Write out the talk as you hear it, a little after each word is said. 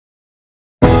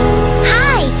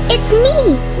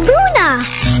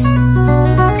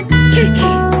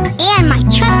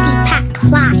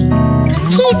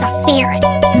fairy,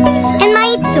 and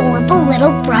my adorable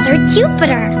little brother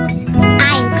Jupiter.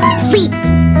 I am completely,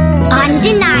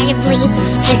 undeniably,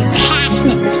 and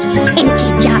passionately into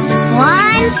just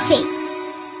one thing.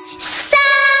 Science!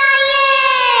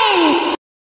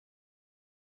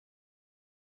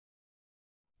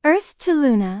 Earth to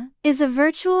Luna is a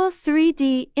virtual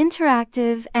 3D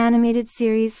interactive animated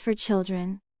series for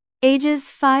children, ages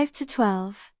 5 to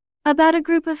 12, about a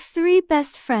group of 3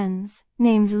 best friends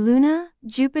named Luna,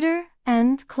 Jupiter,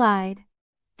 and Clyde.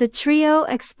 The trio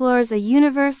explores a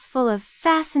universe full of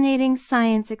fascinating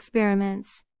science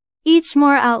experiments, each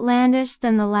more outlandish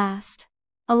than the last.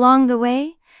 Along the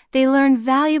way, they learn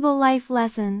valuable life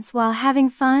lessons while having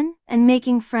fun and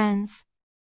making friends.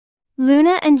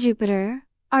 Luna and Jupiter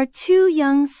are 2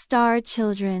 young star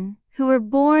children who were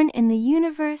born in the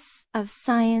universe of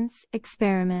science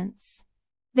experiments.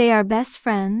 They are best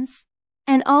friends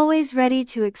and always ready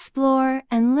to explore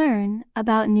and learn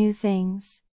about new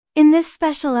things. In this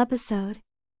special episode,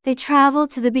 they travel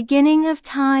to the beginning of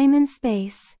time and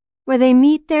space, where they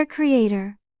meet their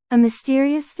creator, a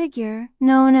mysterious figure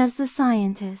known as the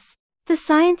Scientist. The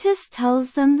Scientist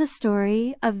tells them the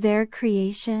story of their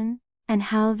creation and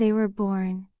how they were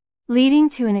born, leading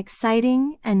to an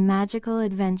exciting and magical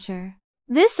adventure.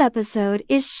 This episode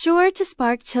is sure to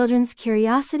spark children's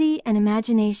curiosity and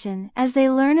imagination as they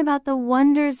learn about the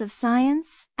wonders of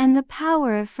science and the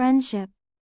power of friendship.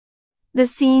 The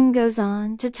scene goes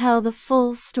on to tell the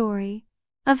full story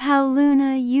of how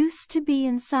Luna used to be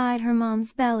inside her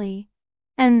mom's belly,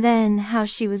 and then how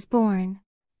she was born.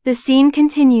 The scene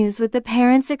continues with the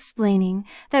parents explaining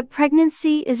that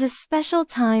pregnancy is a special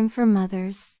time for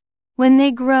mothers, when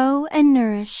they grow and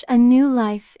nourish a new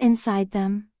life inside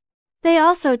them. They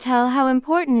also tell how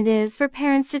important it is for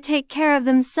parents to take care of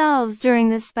themselves during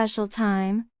this special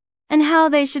time, and how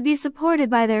they should be supported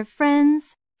by their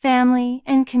friends, family,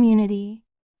 and community.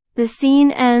 The scene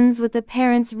ends with the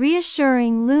parents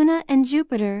reassuring Luna and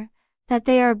Jupiter that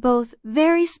they are both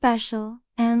very special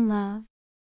and loved.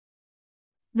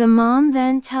 The mom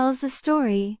then tells the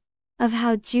story of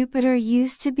how Jupiter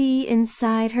used to be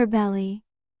inside her belly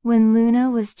when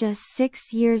Luna was just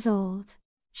 6 years old.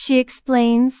 She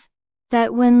explains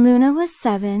that when Luna was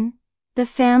 7, the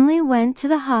family went to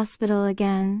the hospital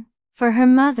again for her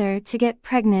mother to get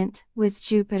pregnant with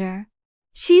Jupiter.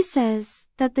 She says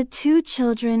that the 2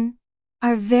 children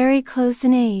are very close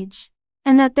in age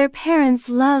and that their parents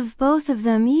love both of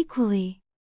them equally.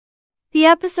 The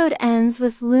episode ends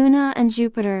with Luna and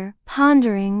Jupiter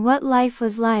pondering what life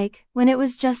was like when it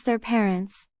was just their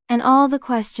parents and all the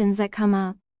questions that come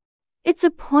up. It's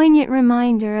a poignant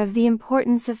reminder of the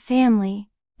importance of family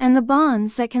and the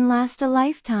bonds that can last a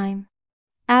lifetime.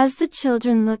 As the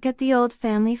children look at the old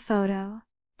family photo,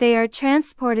 they are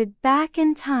transported back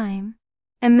in time,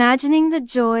 imagining the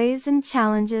joys and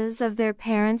challenges of their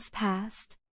parents'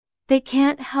 past. They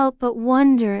can't help but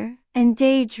wonder and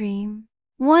daydream,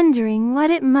 wondering what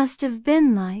it must have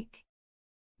been like.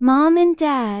 Mom and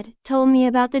Dad told me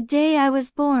about the day I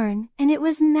was born, and it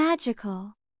was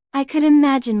magical. I could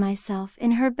imagine myself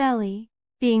in her belly,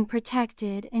 being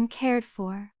protected and cared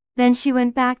for. Then she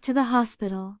went back to the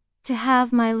hospital to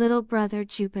have my little brother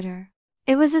Jupiter.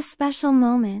 It was a special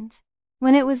moment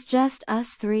when it was just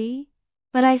us 3,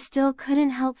 but I still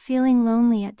couldn't help feeling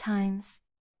lonely at times.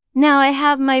 Now I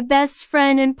have my best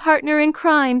friend and partner in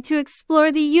crime to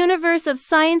explore the universe of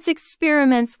science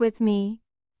experiments with me,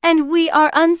 and we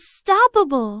are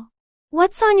unstoppable.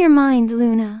 What's on your mind,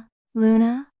 Luna?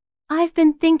 Luna? I've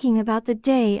been thinking about the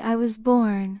day I was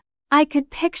born. I could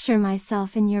picture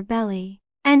myself in your belly,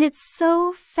 and it's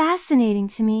so fascinating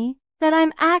to me that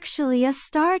I'm actually a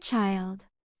star child.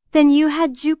 Then you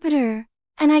had Jupiter,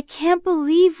 and I can't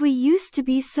believe we used to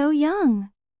be so young.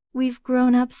 We've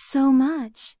grown up so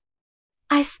much.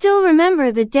 I still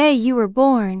remember the day you were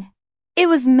born. It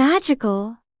was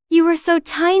magical. You were so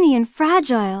tiny and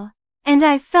fragile, and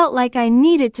I felt like I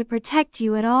needed to protect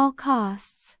you at all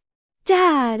costs.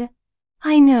 Dad,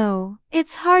 I know,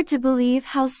 it's hard to believe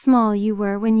how small you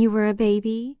were when you were a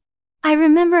baby. I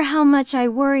remember how much I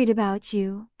worried about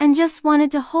you and just wanted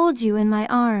to hold you in my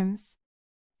arms.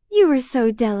 You were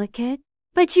so delicate,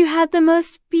 but you had the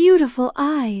most beautiful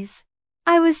eyes.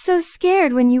 I was so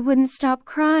scared when you wouldn't stop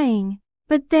crying,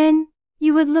 but then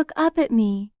you would look up at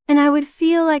me and I would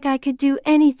feel like I could do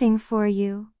anything for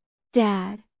you.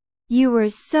 Dad, you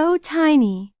were so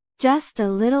tiny, just a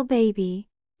little baby,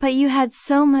 but you had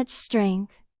so much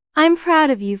strength. I'm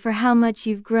proud of you for how much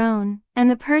you've grown and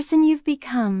the person you've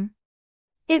become.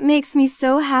 It makes me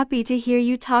so happy to hear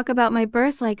you talk about my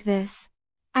birth like this.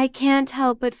 I can't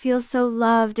help but feel so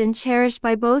loved and cherished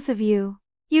by both of you.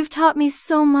 You've taught me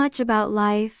so much about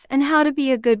life and how to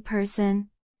be a good person.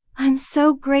 I'm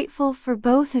so grateful for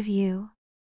both of you.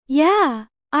 Yeah,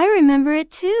 I remember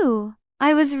it too.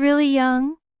 I was really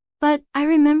young, but I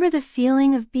remember the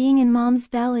feeling of being in Mom's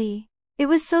belly. It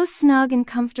was so snug and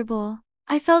comfortable.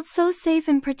 I felt so safe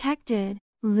and protected,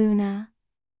 Luna.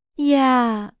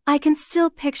 Yeah, I can still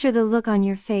picture the look on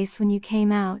your face when you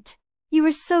came out. You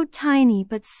were so tiny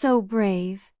but so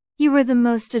brave. You were the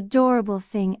most adorable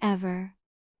thing ever.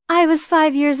 I was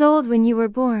 5 years old when you were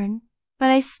born, but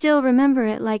I still remember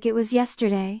it like it was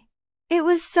yesterday. It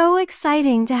was so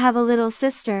exciting to have a little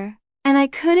sister, and I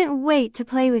couldn't wait to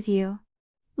play with you.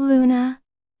 Luna,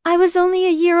 I was only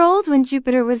a year old when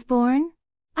Jupiter was born.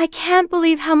 I can't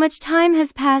believe how much time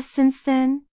has passed since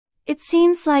then. It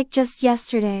seems like just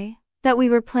yesterday that we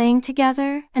were playing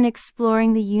together and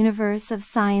exploring the universe of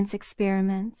science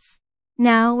experiments.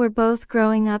 Now we're both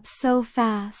growing up so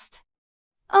fast.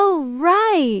 Oh,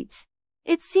 right!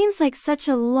 It seems like such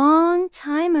a long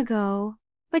time ago.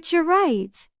 But you're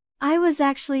right. I was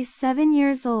actually 7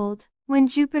 years old when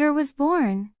Jupiter was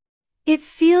born. It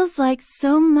feels like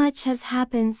so much has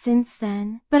happened since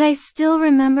then, but I still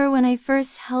remember when I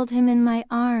first held him in my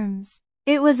arms.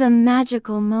 It was a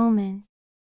magical moment.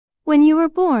 When you were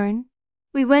born,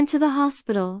 we went to the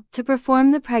hospital to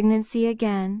perform the pregnancy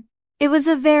again. It was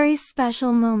a very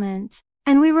special moment,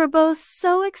 and we were both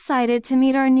so excited to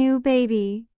meet our new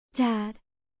baby, Dad.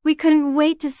 We couldn't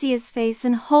wait to see his face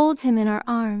and hold him in our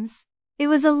arms. It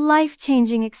was a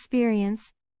life-changing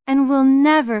experience, and we'll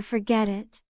never forget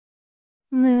it.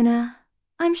 Luna,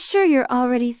 I'm sure you're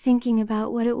already thinking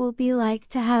about what it will be like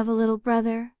to have a little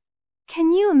brother.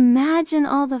 Can you imagine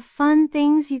all the fun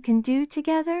things you can do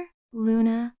together,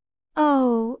 Luna?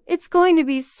 Oh, it's going to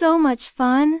be so much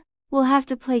fun. We'll have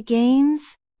to play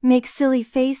games, make silly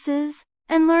faces,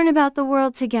 and learn about the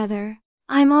world together.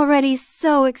 I'm already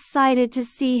so excited to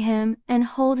see him and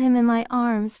hold him in my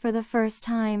arms for the first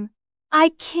time. I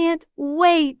can't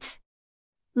wait!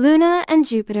 Luna and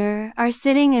Jupiter are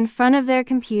sitting in front of their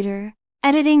computer,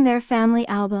 editing their family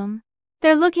album.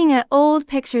 They're looking at old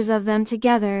pictures of them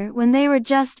together when they were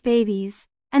just babies,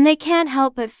 and they can't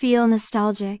help but feel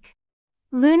nostalgic.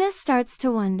 Luna starts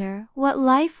to wonder what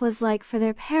life was like for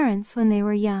their parents when they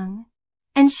were young,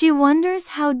 and she wonders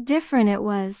how different it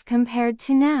was compared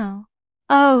to now.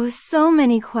 Oh, so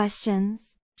many questions,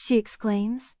 she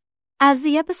exclaims, as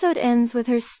the episode ends with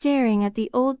her staring at the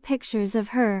old pictures of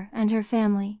her and her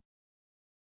family.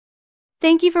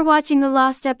 Thank you for watching the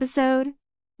Lost episode.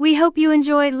 We hope you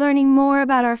enjoyed learning more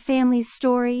about our family's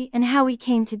story and how we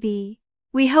came to be.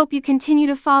 We hope you continue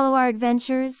to follow our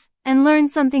adventures and learn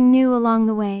something new along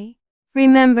the way.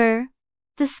 Remember,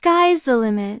 the sky's the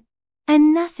limit,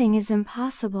 and nothing is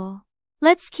impossible.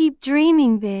 Let's keep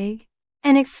dreaming big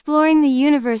and exploring the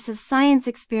universe of science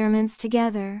experiments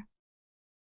together.